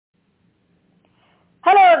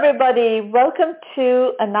everybody. Welcome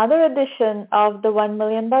to another edition of the 1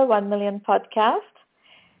 Million by 1 Million podcast.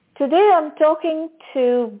 Today I'm talking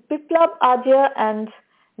to Biplab Adya and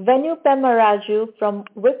Venu Pemaraju from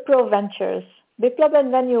Wipro Ventures. Biplab and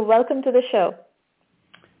Venu, welcome to the show.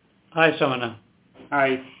 Hi, Samana.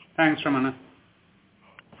 Hi. Thanks, Ramana.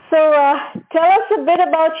 So tell us a bit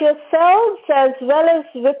about yourselves as well as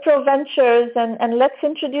Wipro Ventures, and let's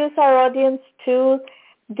introduce our audience to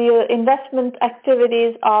the investment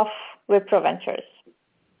activities of Wipro Ventures.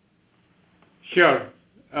 Sure.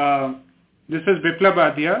 This is Biplab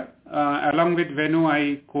Adya. Along with Venu,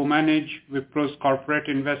 I co-manage Wipro's corporate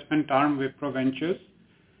investment arm, Wipro Ventures.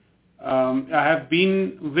 I have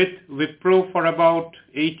been with Wipro for about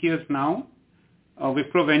 8 years now.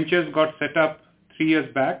 Wipro Ventures got set up 3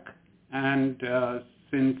 years back, and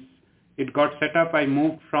since it got set up, I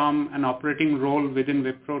moved from an operating role within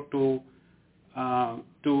Wipro to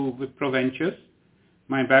Wipro Ventures.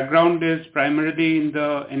 My background is primarily in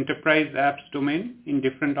the enterprise apps domain in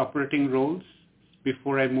different operating roles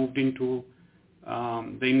before I moved into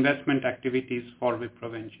the investment activities for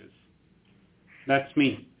Wipro Ventures. That's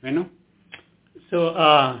me. Venu? So,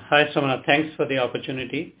 hi, Samana. Thanks for the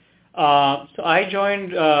opportunity. So I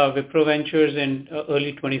joined Wipro Ventures in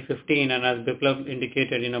early 2015, and as Biplab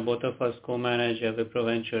indicated, both of us co-manage Wipro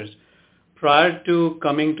Ventures. Prior to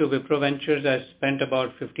coming to Wipro Ventures, I spent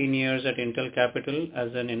about 15 years at Intel Capital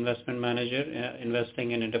as an investment manager, investing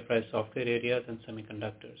in enterprise software areas and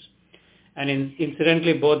semiconductors. And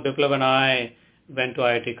incidentally, both Biplab and I went to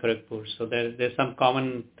IIT Kharagpur, so there's some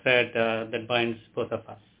common thread that binds both of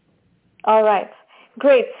us. All right.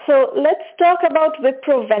 Great. So let's talk about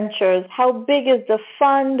Wipro Ventures. How big is the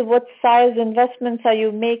fund? What size investments are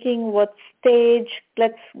you making? What stage?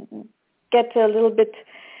 Let's get a little bit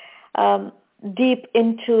deep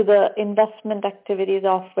into the investment activities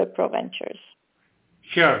of Wipro Ventures.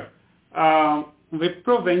 Sure.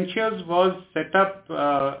 Wipro Ventures was set up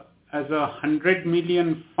as a 100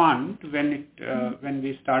 million fund when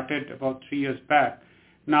we started about 3 years back.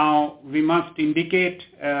 Now we must indicate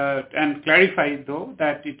and clarify though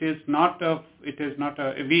that it is not a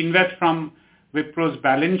we invest from Wipro's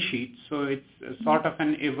balance sheet, so it's a sort of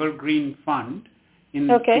an evergreen fund in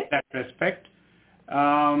that respect.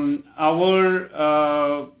 Our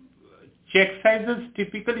check sizes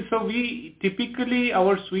typically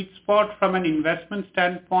our sweet spot from an investment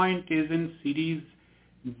standpoint is in Series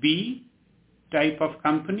B type of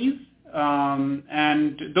companies,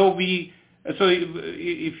 and though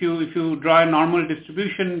if you draw a normal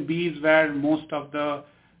distribution, B is where most of the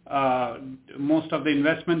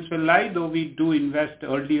investments will lie, though we do invest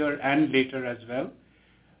earlier and later as well.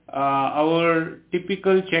 Our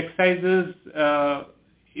typical check sizes,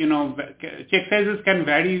 check sizes can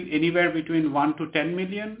vary anywhere between 1 to 10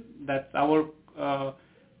 million. That's our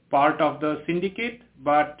part of the syndicate,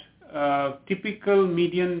 but typical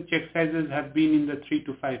median check sizes have been in the 3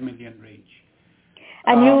 to 5 million range.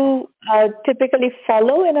 And you typically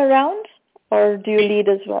follow in a round, or do you lead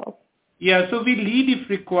as well? Yeah, so we lead if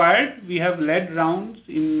required. We have led rounds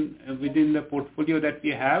within the portfolio that we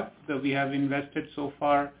have. So we have invested so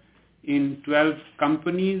far in 12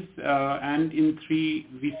 companies and in 3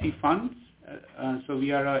 VC funds. So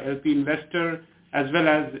we are a LP investor as well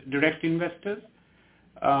as direct investors.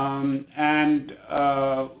 And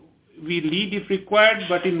we lead if required,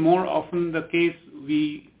 but in more often the case,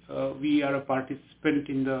 we are a participant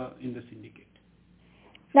in the syndicate.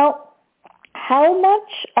 Now, how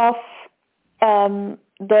much of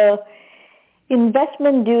the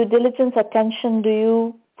investment due diligence attention do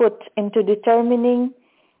you put into determining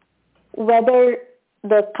whether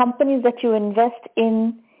the companies that you invest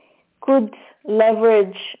in could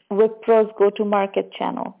leverage Wipro's go-to-market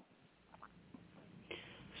channel?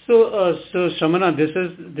 So Samana, this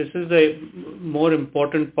is a more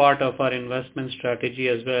important part of our investment strategy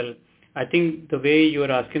as well. I think the way you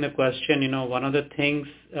are asking the question, one of the things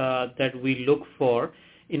that we look for,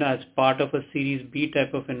 as part of a Series B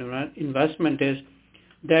type of investment is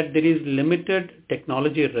that there is limited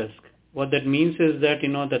technology risk. What that means is that,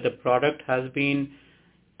 that the product has been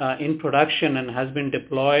in production and has been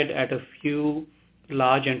deployed at a few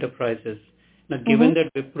large enterprises. Now, given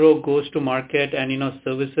that Wipro goes to market and,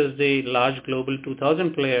 services the large global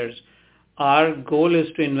 2000 players, our goal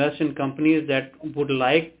is to invest in companies that would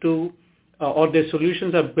like to, or their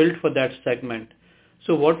solutions are built for that segment.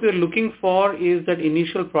 So what we're looking for is that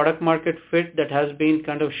initial product market fit that has been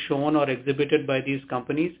kind of shown or exhibited by these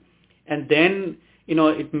companies. And then,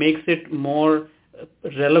 it makes it more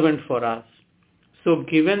relevant for us. So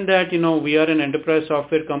given that, we are an enterprise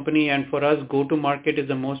software company and for us go to market is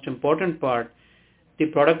the most important part, the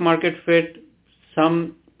product market fit,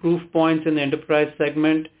 some proof points in the enterprise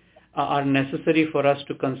segment are necessary for us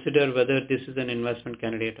to consider whether this is an investment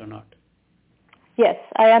candidate or not. Yes,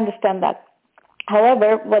 I understand that.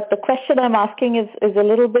 However, what the question I'm asking is a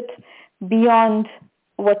little bit beyond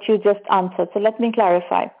what you just answered. So let me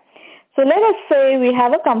clarify. So let us say we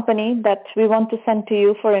have a company that we want to send to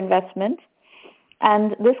you for investment,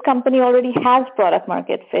 and this company already has product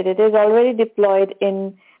market fit. It is already deployed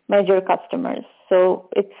in major customers. So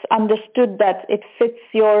it's understood that it fits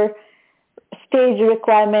your stage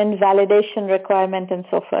requirement, validation requirement, and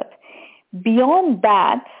so forth. Beyond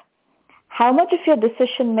that, how much of your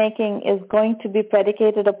decision making is going to be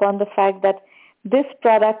predicated upon the fact that this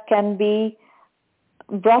product can be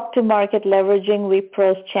brought to market leveraging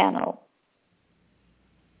Wipro's channel?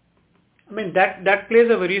 I mean, that plays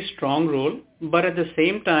a very strong role, but at the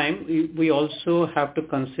same time, we also have to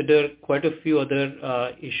consider quite a few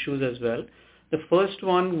other issues as well. The first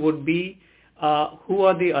one would be who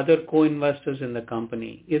are the other co-investors in the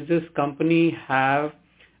company? Is this company have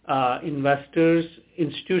investors,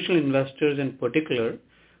 institutional investors in particular,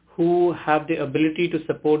 who have the ability to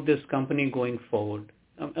support this company going forward?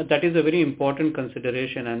 That is a very important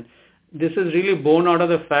consideration, and this is really born out of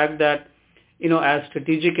the fact that, as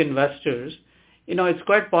strategic investors, it's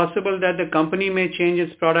quite possible that the company may change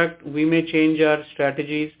its product, we may change our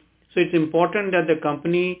strategies. So it's important that the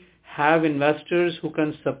company have investors who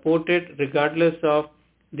can support it regardless of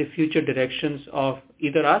the future directions of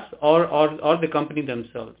either us or the company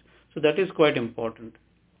themselves. So that is quite important.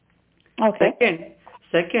 Okay.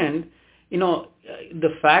 Second,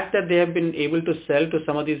 the fact that they have been able to sell to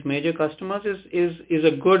some of these major customers is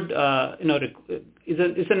a good, is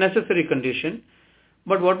a necessary condition.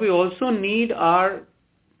 But what we also need are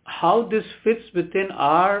how this fits within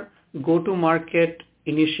our go-to-market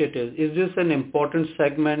initiatives. Is this an important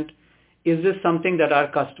segment? Is this something that our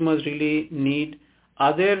customers really need?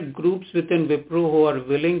 Are there groups within Wipro who are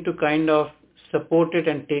willing to kind of support it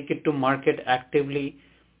and take it to market actively?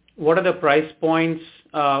 What are the price points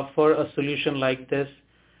for a solution like this?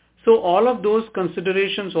 So all of those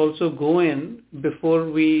considerations also go in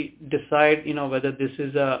before we decide, whether this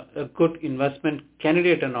is a good investment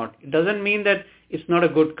candidate or not. It doesn't mean that it's not a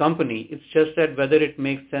good company. It's just that whether it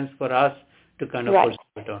makes sense for us to kind of pursue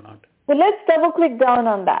it or not. So let's double click down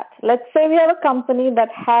on that. Let's say we have a company that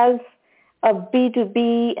has a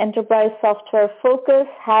B2B enterprise software focus,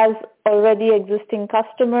 has already existing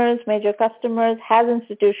customers, major customers, has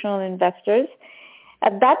institutional investors.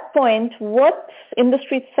 At that point, what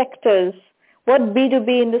industry sectors, what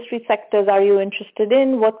B2B industry sectors are you interested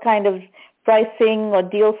in? What kind of pricing or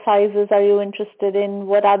deal sizes are you interested in?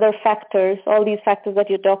 What other factors, all these factors that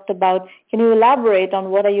you talked about, can you elaborate on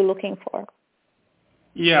what are you looking for?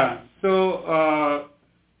 Yeah. So,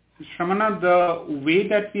 Shramana, the way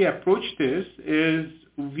that we approach this is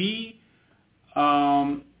we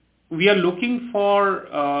are looking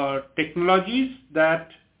for technologies that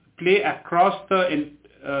play across the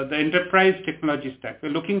enterprise technology stack. We're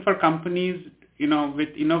looking for companies, with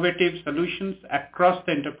innovative solutions across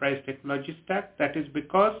the enterprise technology stack. That is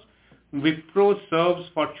because Wipro serves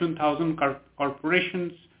Fortune 1000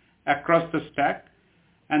 corporations across the stack,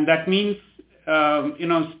 and that means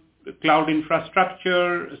cloud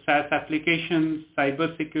infrastructure, SaaS applications,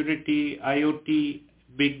 cybersecurity, IoT,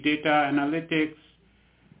 big data analytics,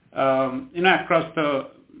 across the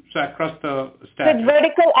stack. It's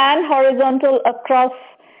vertical and horizontal across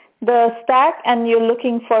the stack, and you're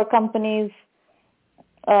looking for companies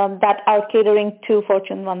that are catering to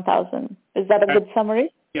Fortune 1000. Is that a good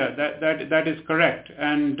summary? Yeah, that is correct.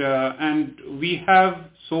 And we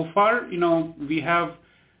have so far, we have.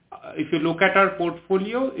 If you look at our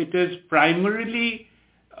portfolio, it is primarily,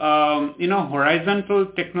 horizontal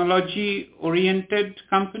technology-oriented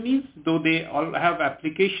companies, though they all have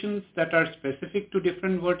applications that are specific to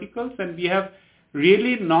different verticals, and we have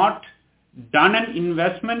really not done an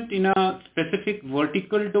investment in a specific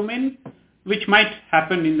vertical domain, which might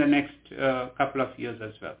happen in the next couple of years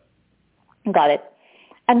as well. Got it.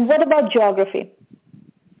 And what about geography?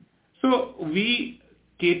 So the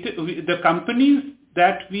companies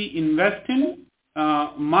that we invest in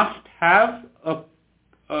must have a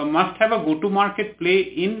go-to-market play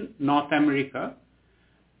in North America.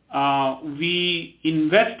 We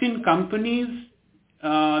invest in companies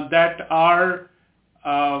that are,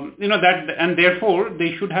 and therefore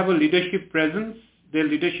they should have a leadership presence. Their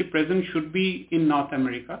leadership presence should be in North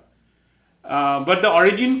America. But the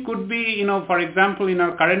origin could be, for example, in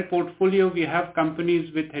our current portfolio, we have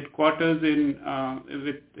companies with headquarters in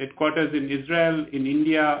Israel, in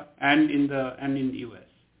India, and in the US.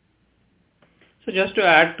 So just to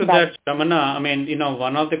add to that, Ramana, I mean,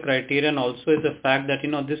 one of the criterion also is the fact that,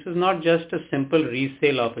 this is not just a simple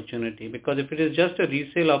resale opportunity, because if it is just a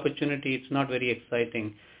resale opportunity, it's not very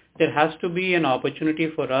exciting. There has to be an opportunity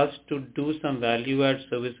for us to do some value add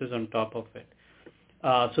services on top of it.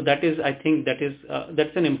 So that is, I think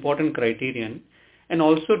that's an important criterion. And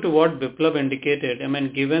also to what Biplab indicated, I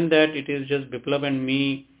mean, given that it is just Biplab and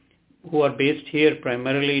me who are based here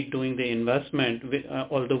primarily doing the investment,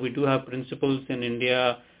 although we do have principals in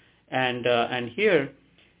India and here,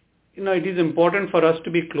 it is important for us to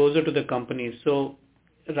be closer to the companies. So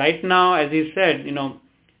right now, as he said,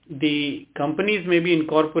 the companies may be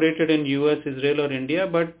incorporated in US, Israel or India,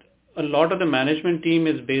 but a lot of the management team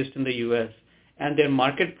is based in the US and their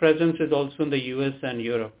market presence is also in the US and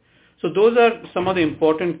Europe. So those are some of the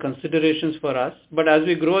important considerations for us. But as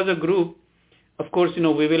we grow as a group, of course, we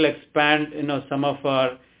will expand, some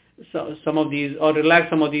of these or relax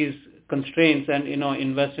some of these constraints and,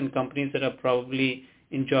 invest in companies that are probably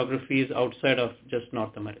in geographies outside of just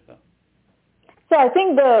North America. So I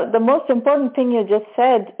think the most important thing you just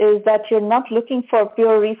said is that you're not looking for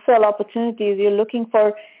pure resale opportunities. You're looking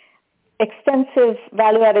for extensive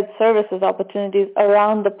value-added services opportunities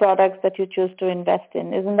around the products that you choose to invest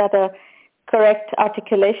in. Isn't that a correct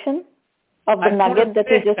articulation of the nugget that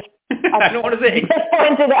you just I don't want to say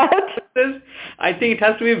pointed out? I think it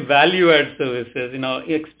has to be value-add services.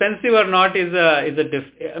 Expensive or not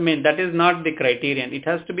that is not the criterion. It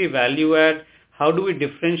has to be value-add. How do we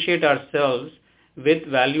differentiate ourselves with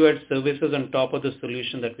value-add services on top of the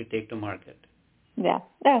solution that we take to market? Yeah,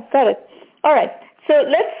 got it. All right. So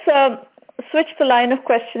let's switch the line of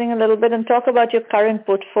questioning a little bit and talk about your current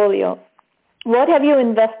portfolio. What have you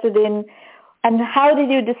invested in, and how did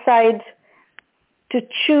you decide to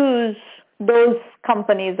choose those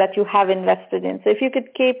companies that you have invested in? So if you could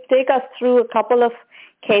take us through a couple of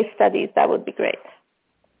case studies, that would be great.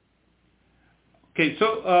 Okay,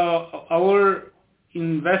 so our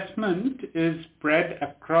investment is spread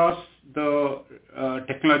across the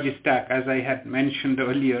technology stack, as I had mentioned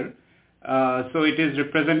earlier. So it is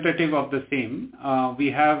representative of the same.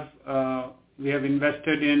 We have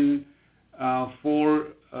invested in four,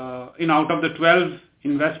 out of the 12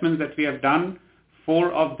 investments that we have done,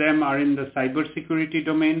 4 of them are in the cybersecurity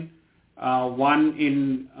domain, one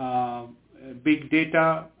in big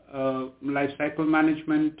data lifecycle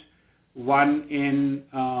management, one in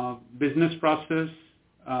business process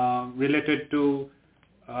related to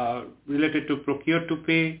procure to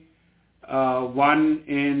pay, one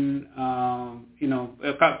in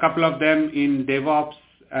a couple of them in DevOps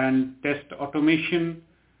and test automation,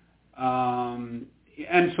 and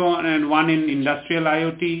so on, and one in industrial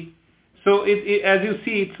IoT. So as you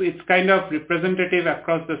see, it's kind of representative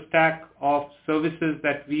across the stack of services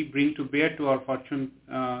that we bring to bear to our Fortune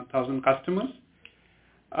 1000 customers.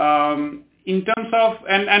 In terms of,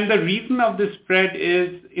 and the reason of this spread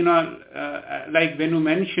is, like Venu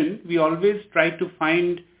mentioned, we always try to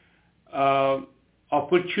find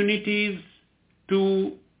opportunities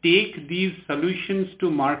to take these solutions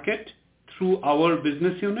to market through our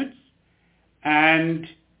business units, and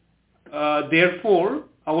therefore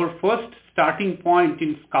our first starting point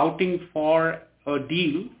in scouting for a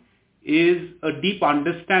deal is a deep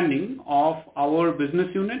understanding of our business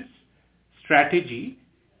units strategy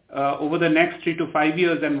over the next 3 to 5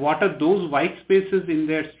 years, and what are those white spaces in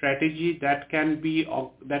their strategy that can be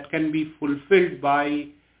fulfilled by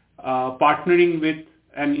partnering with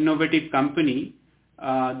an innovative company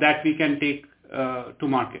that we can take to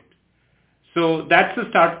market. So that's the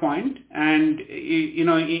start point. And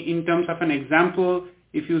in terms of an example,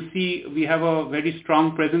 if you see, we have a very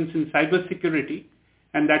strong presence in cybersecurity,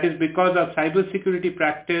 and that is because our cybersecurity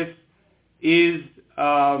practice is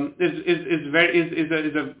a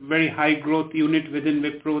very high growth unit within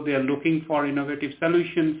Wipro. They are looking for innovative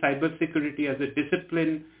solutions. Cybersecurity as a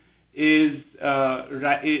discipline is a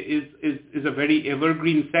very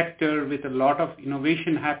evergreen sector with a lot of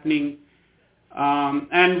innovation happening.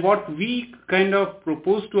 And what we kind of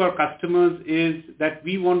propose to our customers is that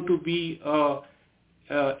we want to be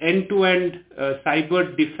end-to-end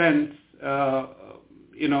cyber defense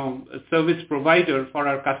service provider for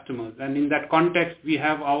our customers. And in that context, we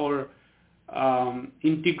have our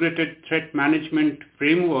integrated threat management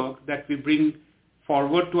framework that we bring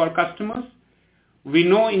forward to our customers. We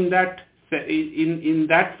know in that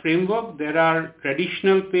framework there are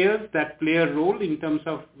traditional players that play a role in terms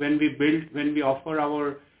of when we offer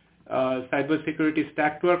our cybersecurity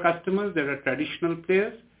stack to our customers. There are traditional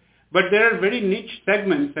players, but there are very niche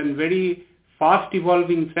segments and very fast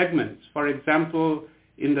evolving segments. For example,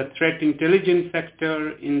 in the threat intelligence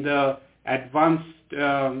sector, in the advanced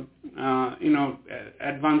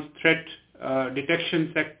advanced threat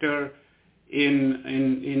detection sector,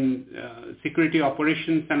 in security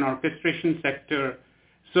operations and orchestration sector.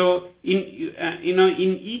 So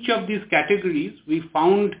in each of these categories, we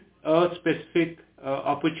found a specific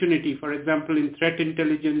opportunity. For example, in threat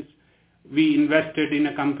intelligence, we invested in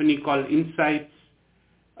a company called Insights.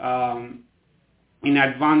 In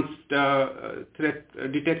advanced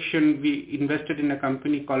threat detection, we invested in a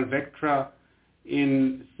company called Vectra.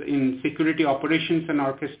 In security operations and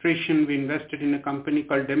orchestration, we invested in a company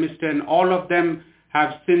called Demister, and all of them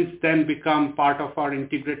have since then become part of our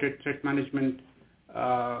integrated threat management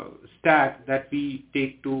stack that we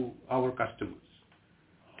take to our customers.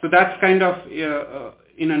 So that's kind of,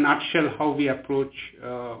 in a nutshell, how we approach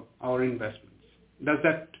our investments. Does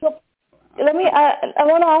that... I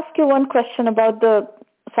want to ask you one question about the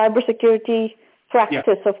cybersecurity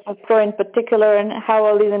practice of Wipro in particular, and how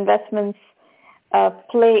all these investments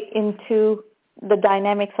play into the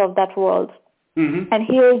dynamics of that world. Mm-hmm. And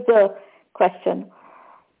here's the question.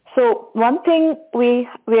 So one thing we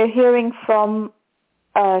are hearing from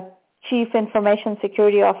chief information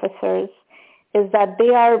security officers is that they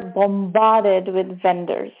are bombarded with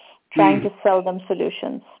vendors trying to sell them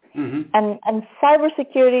solutions. Mm-hmm. And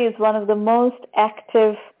cybersecurity is one of the most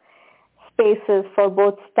active spaces for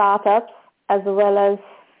both startups as well as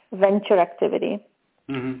venture activity.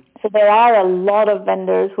 Mm-hmm. So there are a lot of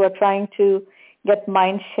vendors who are trying to get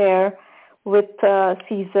mind share with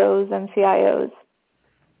CISOs and CIOs.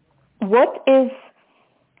 What is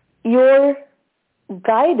your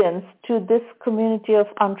guidance to this community of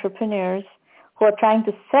entrepreneurs who are trying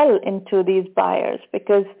to sell into these buyers?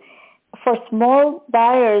 Because for small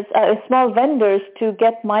buyers, small vendors to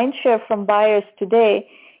get mind share from buyers today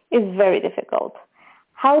is very difficult.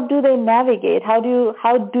 How do they navigate? How do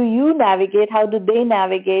you navigate? How do they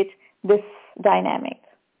navigate this dynamic?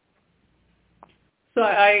 So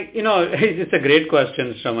it's a great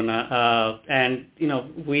question, Shramana. And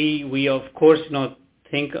we of course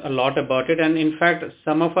think a lot about it. And in fact,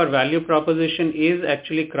 some of our value proposition is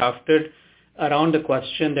actually crafted around the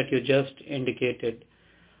question that you just indicated.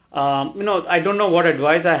 I don't know what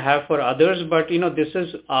advice I have for others, but this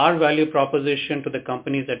is our value proposition to the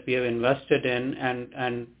companies that we have invested in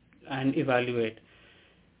and evaluate.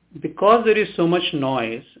 Because there is so much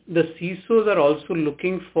noise, the CISOs are also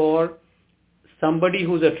looking for somebody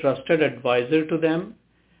who's a trusted advisor to them,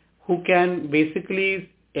 who can basically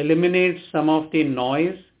eliminate some of the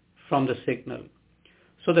noise from the signal.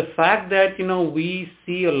 So the fact that we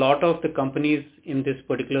see a lot of the companies in this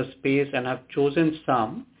particular space and have chosen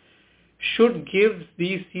some should give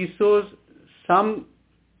these CISOs some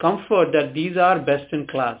comfort that these are best in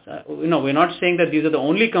class. We're not saying that these are the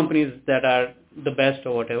only companies that are the best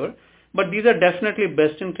or whatever, but these are definitely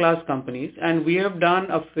best in class companies, and we have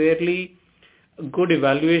done a fairly good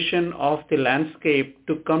evaluation of the landscape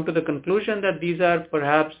to come to the conclusion that these are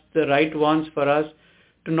perhaps the right ones for us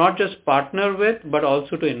to not just partner with, but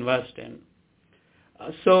also to invest in.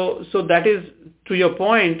 So that is, to your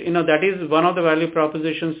point, that is one of the value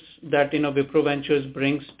propositions that, Wipro Ventures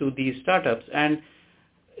brings to these startups. And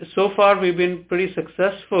so far we've been pretty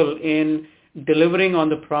successful in delivering on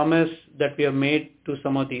the promise that we have made to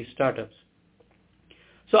some of these startups.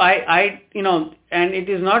 So and it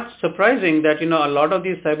is not surprising that, a lot of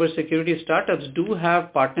these cybersecurity startups do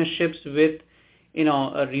have partnerships with,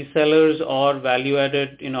 resellers or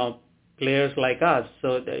value-added, players like us.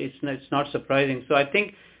 So it's not surprising. So I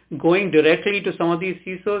think going directly to some of these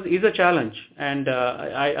CISOs is a challenge, and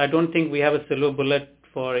I don't think we have a silver bullet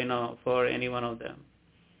for any one of them.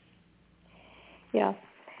 Yeah.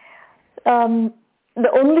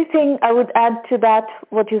 The only thing I would add to that,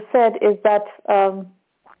 what you said, is that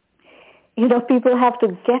people have to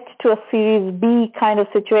get to a Series B kind of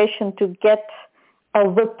situation to get a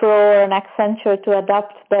Wipro or an Accenture to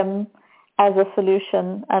adopt them as a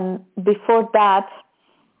solution. And before that,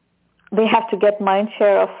 they have to get mind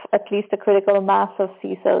share of at least a critical mass of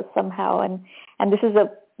CISOs somehow. And this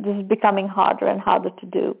is becoming harder and harder to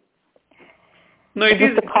do. No, it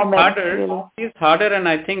is harder. Really. It is harder, and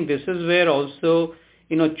I think this is where also,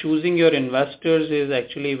 choosing your investors is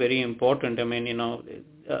actually very important. I mean,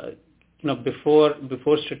 before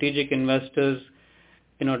strategic investors,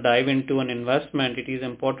 dive into an investment, it is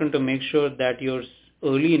important to make sure that your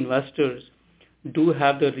early investors do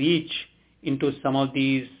have the reach into some of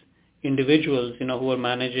these individuals, who are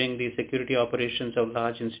managing the security operations of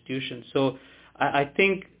large institutions. So I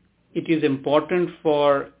think it is important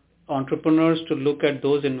for entrepreneurs to look at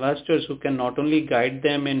those investors who can not only guide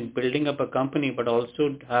them in building up a company, but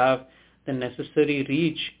also have the necessary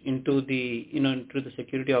reach into the, into the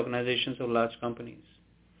security organizations of large companies.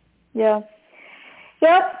 Yeah.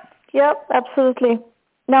 Yep, absolutely.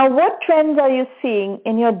 Now, what trends are you seeing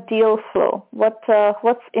in your deal flow?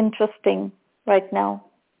 What's interesting right now?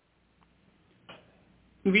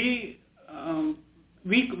 We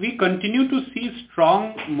continue to see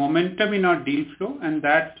strong momentum in our deal flow, and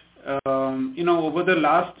that over the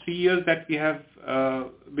last 3 years that we have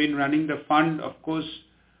been running the fund, of course,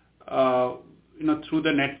 through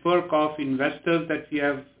the network of investors that we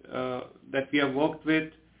have worked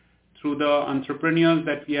with, through the entrepreneurs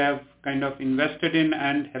that we have kind of invested in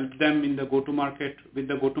and helped them in the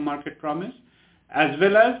go-to-market promise, as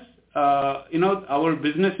well as our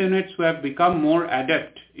business units who have become more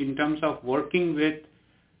adept in terms of working with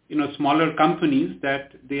smaller companies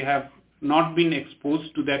that they have not been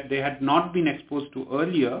exposed to, that they had not been exposed to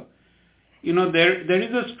earlier. There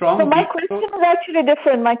is a strong. So my question is actually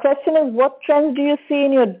different. My question is, what trends do you see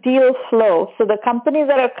in your deal flow? So the companies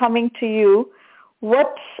that are coming to you,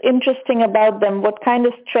 what's interesting about them? What kind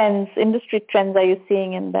of trends, industry trends, are you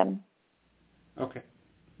seeing in them? Okay.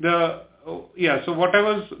 So what I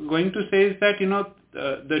was going to say is that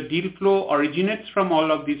the deal flow originates from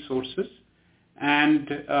all of these sources, and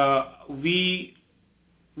we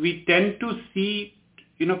tend to see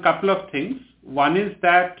a couple of things. One is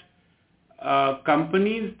that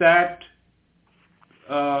companies that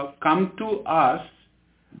come to us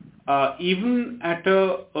even at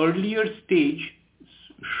a earlier stage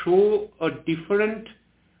show a different,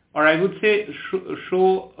 or I would say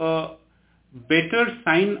show a better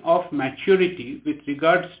sign of maturity with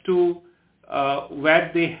regards to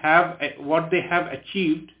what they have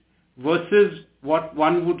achieved versus what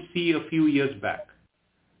one would see a few years back.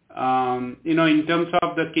 In terms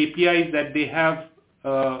of the KPIs that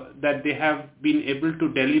they have been able to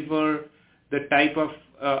deliver, the type of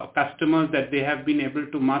customers that they have been able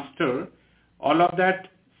to muster, all of that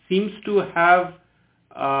seems to have,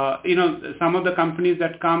 some of the companies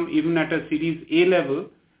that come even at a Series A level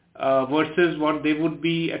versus what they would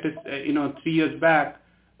be at 3 years back,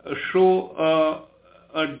 show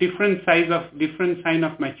a different sign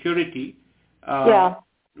of maturity.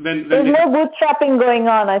 When there's no bootstrapping going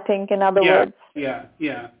on, I think, in other words. Yeah.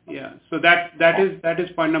 So that is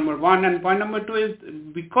point number one, and point number two is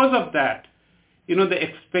because of that, the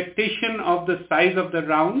expectation of the size of the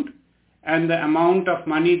round and the amount of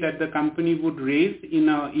money that the company would raise in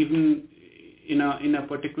a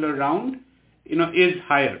particular round, is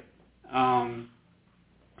higher.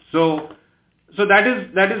 So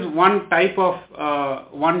that is one type of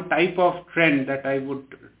trend that I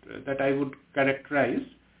would characterize.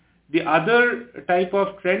 The other type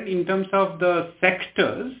of trend in terms of the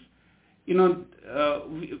sectors,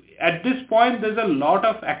 at this point there's a lot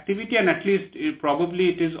of activity, and at least probably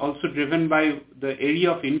it is also driven by the area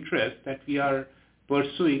of interest that we are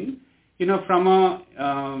pursuing. From a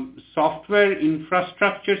software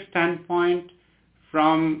infrastructure standpoint,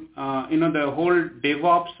 from the whole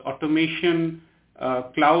DevOps, automation,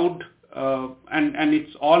 cloud, and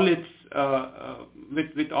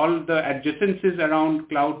with all the adjacencies around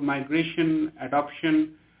cloud migration,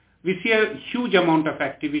 adoption, we see a huge amount of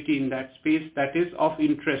activity in that space that is of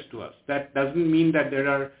interest to us. That doesn't mean that there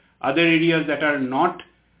are other areas that are not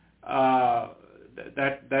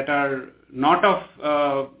of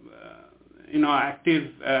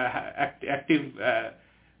active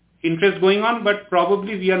interest going on, but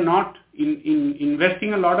probably we are not in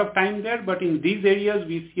investing a lot of time there. But in these areas,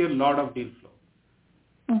 we see a lot of deal flow.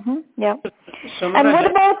 Mm-hmm, yeah. And what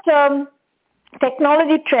about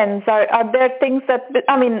technology trends? Are there things that,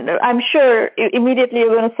 I'm sure immediately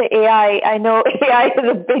you're going to say AI. I know AI is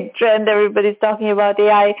a big trend. Everybody's talking about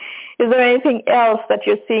AI. Is there anything else that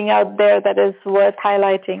you're seeing out there that is worth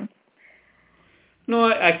highlighting? No,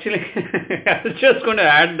 actually, I was just going to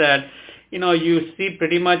add that, you see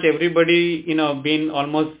pretty much everybody, being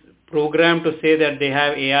almost programmed to say that they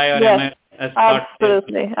have AI or ML as part of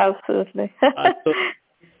it. Absolutely.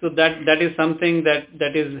 So that is something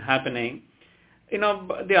that is happening.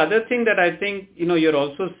 The other thing that I think, you're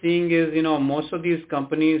also seeing is, most of these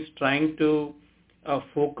companies trying to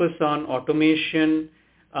focus on automation,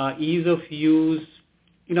 ease of use,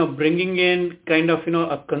 bringing in kind of,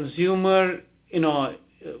 a consumer,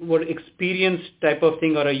 what experience type of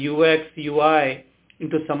thing, or a UX, UI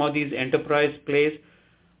into some of these enterprise plays.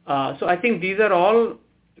 So I think these are all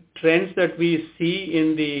trends that we see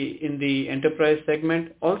in the enterprise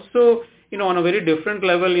segment. Also, on a very different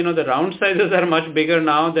level, the round sizes are much bigger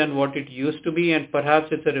now than what it used to be, and perhaps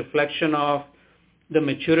it's a reflection of the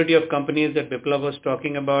maturity of companies that Biplab was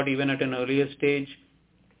talking about even at an earlier stage.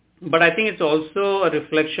 But I think it's also a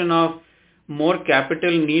reflection of more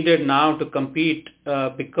capital needed now to compete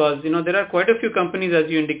because, there are quite a few companies, as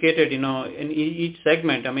you indicated, in each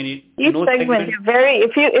segment. I mean, each segment,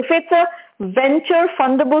 if it's a venture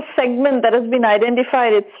fundable segment that has been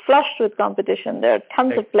identified, it's flushed with competition. There are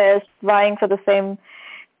tons of players vying for the same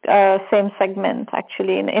segment,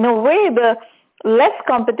 actually. In a way, the less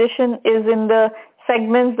competition is in the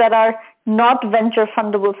segments that are not venture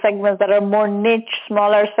fundable segments, that are more niche,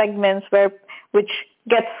 smaller segments which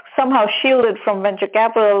gets somehow shielded from venture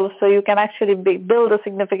capital, so you can actually build a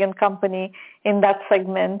significant company in that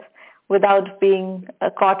segment without being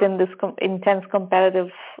caught in this intense competitive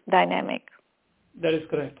dynamic. That is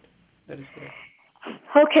correct.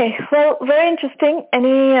 Okay, well, very interesting.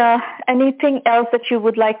 Anything else that you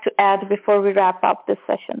would like to add before we wrap up this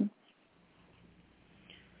session?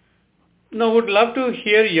 No, would love to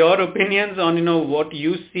hear your opinions on, what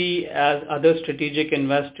you see as other strategic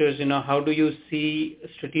investors. How do you see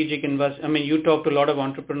strategic investors? I mean, you talk to a lot of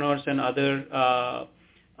entrepreneurs and other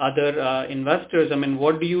investors. I mean,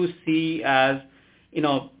 what do you see as,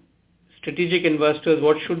 strategic investors?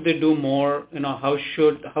 What should they do more? How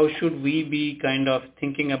should we be kind of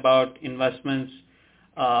thinking about investments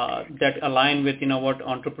that align with, what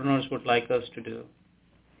entrepreneurs would like us to do?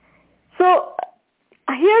 So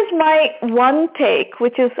here's my one take,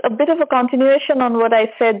 which is a bit of a continuation on what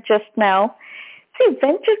I said just now. See,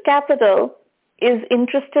 venture capital is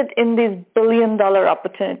interested in these billion-dollar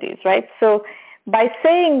opportunities, right? So by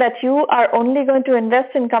saying that you are only going to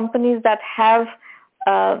invest in companies that have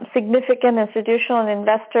significant institutional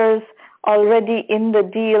investors already in the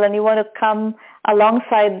deal, and you want to come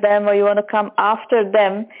alongside them or you want to come after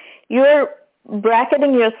them, you're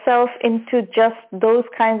bracketing yourself into just those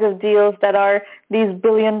kinds of deals that are these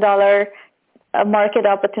billion-dollar market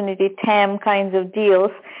opportunity, TAM kinds of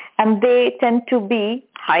deals, and they tend to be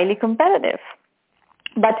highly competitive.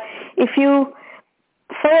 But if you,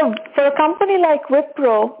 for a company like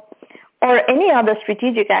Wipro or any other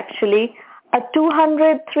strategic actually, a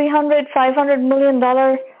 $200, $300, $500 million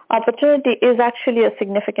opportunity is actually a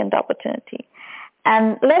significant opportunity.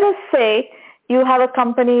 And let us say you have a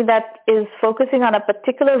company that is focusing on a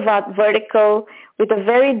particular vertical with a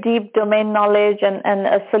very deep domain knowledge and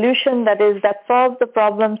a solution that solves the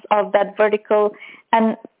problems of that vertical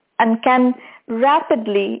and can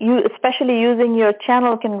rapidly, especially using your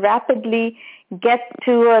channel, can rapidly get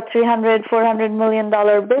to a $300, $400 million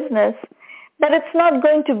business, but it's not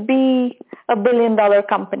going to be a billion-dollar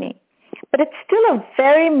company. But it's still a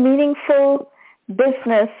very meaningful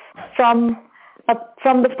business from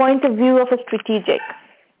the point of view of a strategic.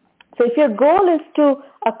 So if your goal is to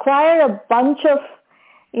acquire a bunch of,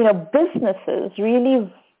 businesses,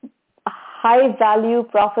 really high-value,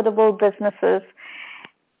 profitable businesses,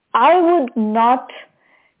 I would not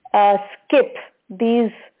skip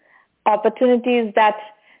these opportunities that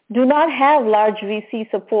do not have large VC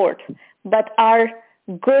support, but are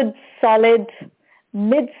good, solid,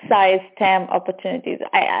 mid-sized TAM opportunities.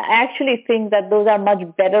 I actually think that those are much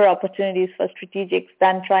better opportunities for strategics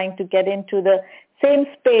than trying to get into the same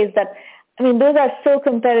space those are so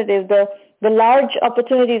competitive. The large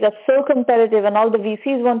opportunities are so competitive and all the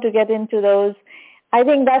VCs want to get into those. I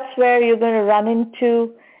think that's where you're going to run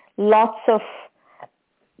into lots of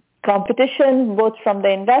competition, both from the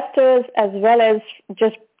investors as well as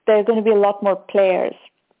just there are going to be a lot more players.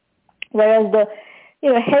 Whereas the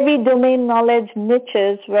heavy domain knowledge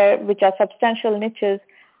niches, which are substantial niches,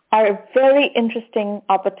 are very interesting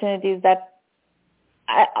opportunities that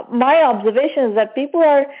my observation is that people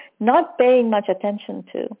are not paying much attention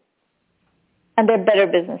to. And they're better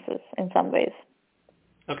businesses in some ways.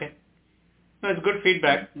 Okay. No, it's good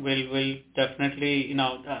feedback. We'll definitely,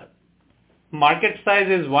 market size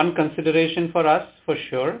is one consideration for us, for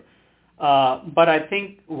sure. But I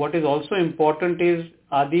think what is also important is,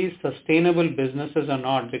 are these sustainable businesses or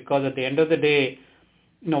not? Because at the end of the day,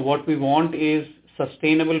 what we want is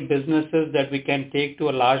sustainable businesses that we can take to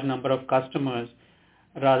a large number of customers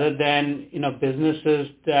rather than, businesses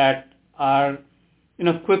that are,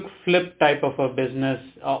 quick flip type of a business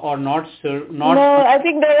or not. No, I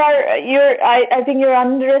think I think you're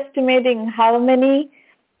underestimating how many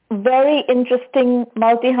very interesting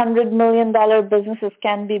multi-$100 million businesses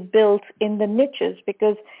can be built in the niches,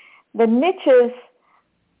 because the niches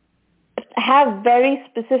have very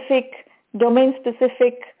specific,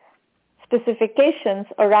 domain-specific specifications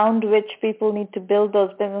around which people need to build those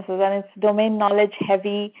businesses, and it's domain knowledge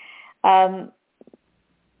heavy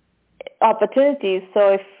opportunities.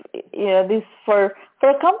 So if this for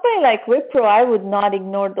a company like Wipro, I would not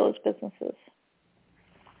ignore those businesses.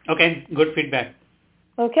 Okay, good feedback.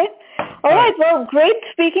 Okay. All right. Well, great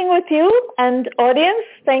speaking with you. And audience,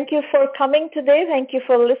 thank you for coming today. Thank you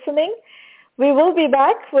for listening. We will be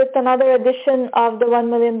back with another edition of the 1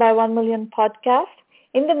 Million by 1 Million podcast.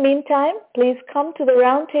 In the meantime, please come to the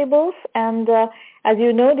roundtables. And as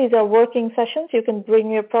you know, these are working sessions. You can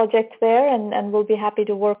bring your project there and we'll be happy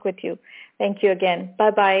to work with you. Thank you again.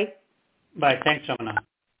 Bye-bye. Bye. Thanks, Ramana.